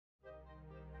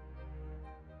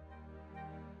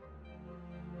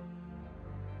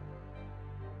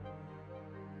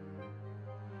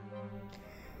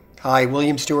Hi,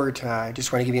 William Stewart. I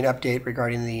just want to give you an update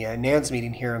regarding the NANS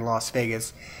meeting here in Las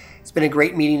Vegas. It's been a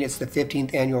great meeting. It's the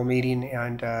 15th annual meeting,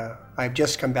 and I've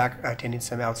just come back attending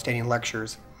some outstanding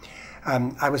lectures.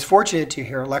 I was fortunate to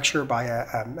hear a lecture by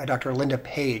a Dr. Linda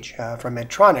Page from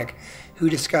Medtronic, who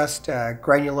discussed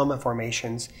granuloma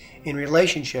formations in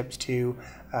relationships to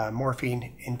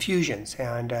morphine infusions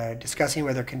and discussing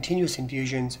whether continuous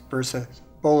infusions versus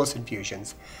bolus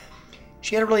infusions.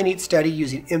 She had a really neat study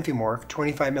using Infimorph,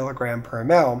 25 milligram per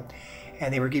ml,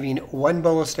 and they were giving 1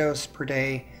 bolus dose per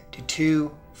day to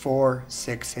 2, 4,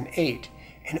 6, and 8,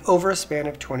 and over a span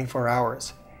of 24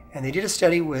 hours. And they did a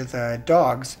study with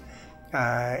dogs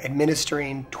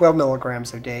administering 12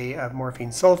 milligrams a day of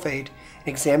morphine sulfate and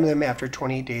examined them after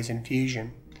 28 days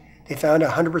infusion. They found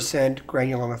 100%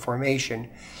 granuloma formation,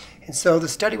 and so the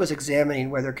study was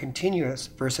examining whether continuous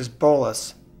versus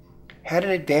bolus had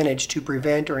an advantage to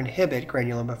prevent or inhibit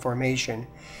granuloma formation.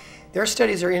 Their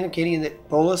studies are indicating that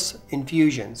bolus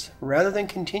infusions, rather than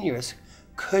continuous,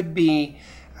 could be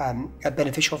a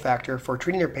beneficial factor for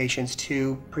treating their patients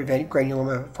to prevent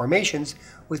granuloma formations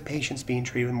with patients being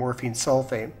treated with morphine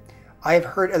sulfate. I have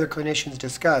heard other clinicians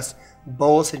discuss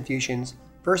bolus infusions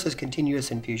versus continuous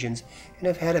infusions and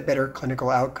have had a better clinical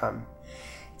outcome.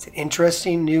 It's an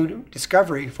interesting new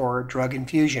discovery for drug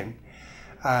infusion.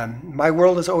 My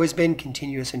world has always been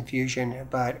continuous infusion,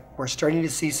 but we're starting to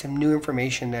see some new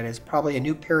information that is probably a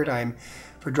new paradigm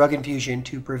for drug infusion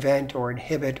to prevent or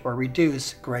inhibit or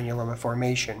reduce granuloma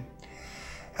formation.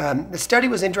 The study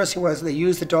was interesting was they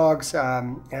used the dogs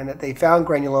and that they found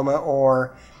granuloma,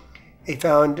 or they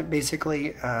found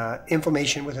basically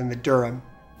inflammation within the dura,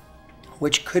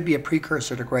 which could be a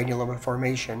precursor to granuloma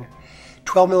formation.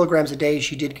 12 milligrams a day,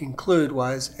 she did conclude,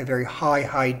 was a very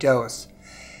high dose.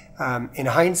 In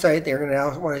hindsight, they're going to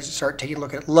now want to start taking a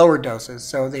look at lower doses.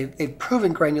 So they've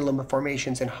proven granuloma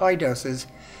formations in high doses,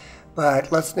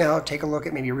 but let's now take a look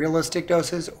at maybe realistic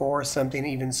doses or something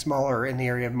even smaller in the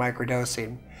area of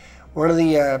microdosing. One of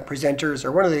the presenters,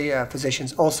 or one of the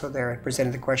physicians also there,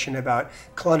 presented the question about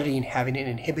clonidine having an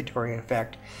inhibitory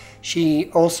effect. She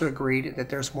also agreed that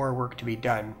there's more work to be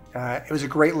done. It was a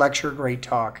great lecture, great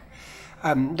talk.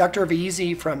 Dr.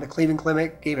 Vizi from the Cleveland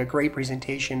Clinic gave a great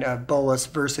presentation of bolus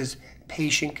versus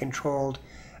patient-controlled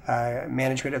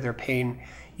management of their pain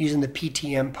using the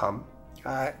PTM pump.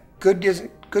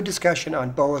 Good discussion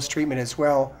on bolus treatment as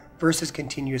well versus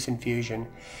continuous infusion.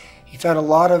 He found a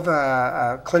lot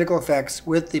of clinical effects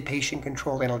with the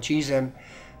patient-controlled analgesia.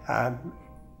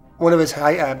 One of his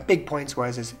big points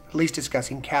was at least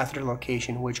discussing catheter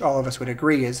location, which all of us would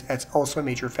agree that's also a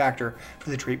major factor for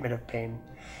the treatment of pain.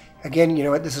 Again, you know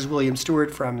what, this is William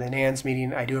Stewart from the NANS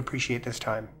meeting. I do appreciate this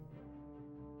time.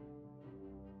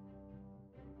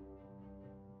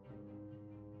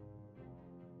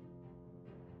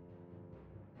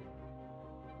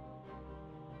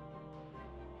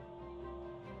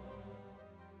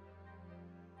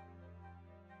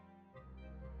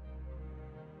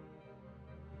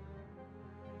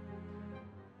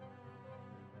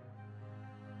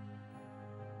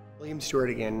 William Stewart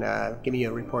again, giving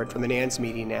you a report from the NANS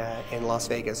meeting in Las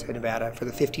Vegas, Nevada, for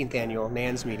the 15th annual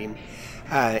NANS meeting.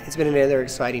 It's been another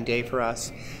exciting day for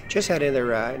us. Just had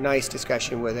another nice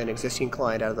discussion with an existing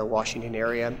client out of the Washington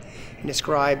area, and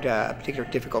described a particular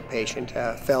difficult patient.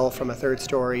 Fell from a 3rd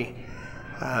story,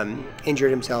 injured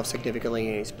himself significantly,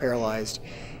 and he's paralyzed,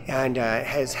 and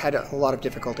has had a lot of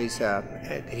difficulties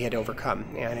that he had to overcome.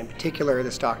 And in particular,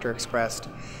 this doctor expressed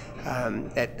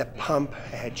that the pump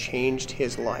had changed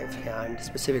his life, and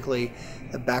specifically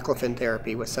the baclofen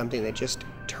therapy was something that just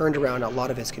turned around a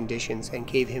lot of his conditions and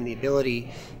gave him the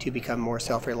ability to become more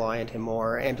self-reliant and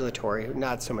more ambulatory,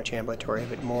 not so much ambulatory,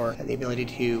 but more the ability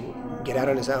to get out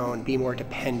on his own, be more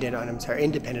independent on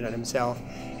himself,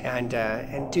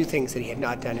 and do things that he had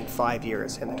not done in 5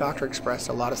 years. And the doctor expressed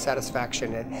a lot of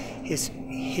satisfaction at his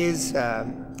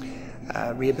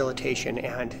rehabilitation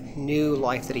and new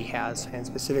life that he has, and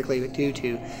specifically due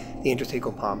to the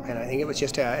intrathecal pump. And I think it was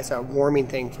just it's a warming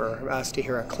thing for us to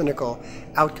hear a clinical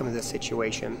outcome of this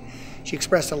situation. She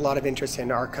expressed a lot of interest in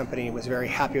our company and was very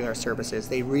happy with our services.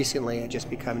 They recently had just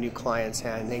become new clients,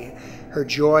 and her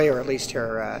joy, or at least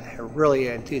her really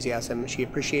enthusiasm, she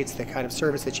appreciates the kind of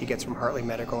service that she gets from Hartley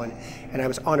Medical, and I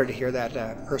was honored to hear that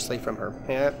personally from her.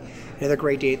 Another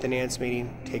great day at the NANS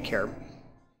meeting. Take care.